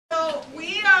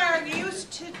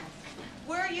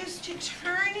we're used to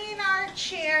turning our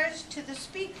chairs to the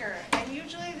speaker, and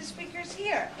usually the speaker's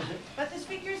here, but the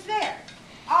speaker's there.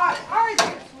 Are there?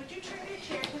 So would you turn your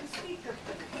chair to the speaker,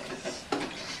 please?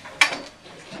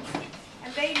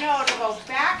 And they know to go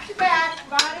back to back,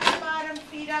 bottom to bottom,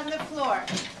 feet on the floor.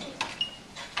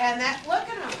 And that, look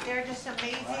at them, they're just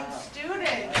amazing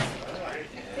students.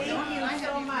 Thank you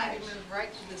so much. Move right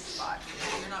to this spot.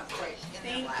 You're not quite in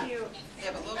Thank that lap. you. You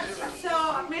have a little bit of So,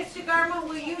 Mr. Garma,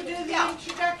 will you do the Yeah,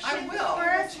 introduction I will.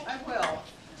 first? I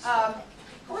will.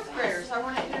 Fourth graders, I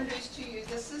want to introduce to you,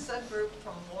 this is a group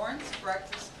from Lawrence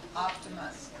Breakfast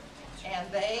Optimus. And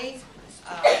they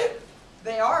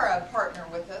are a partner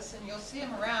with us, and you'll see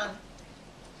them around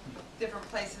different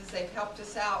places. They've helped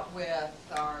us out with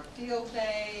our field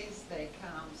days. They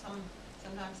come,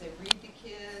 sometimes they read to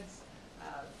kids.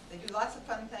 They do lots of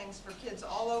fun things for kids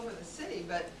all over the city,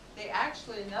 but they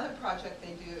actually, another project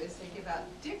they do is they give out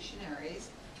dictionaries,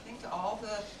 I think, to all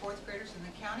the fourth graders in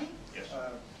the county. Yes.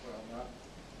 Well,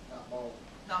 not Baldwin.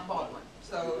 Not Baldwin.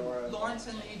 So Lawrence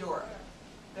and Eudora.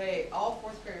 All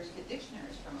fourth graders get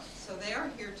dictionaries from us. So they are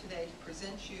here today to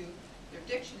present you their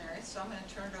dictionaries. So I'm going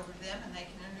to turn it over to them, and they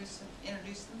can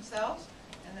introduce themselves,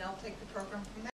 and they'll take the program from there.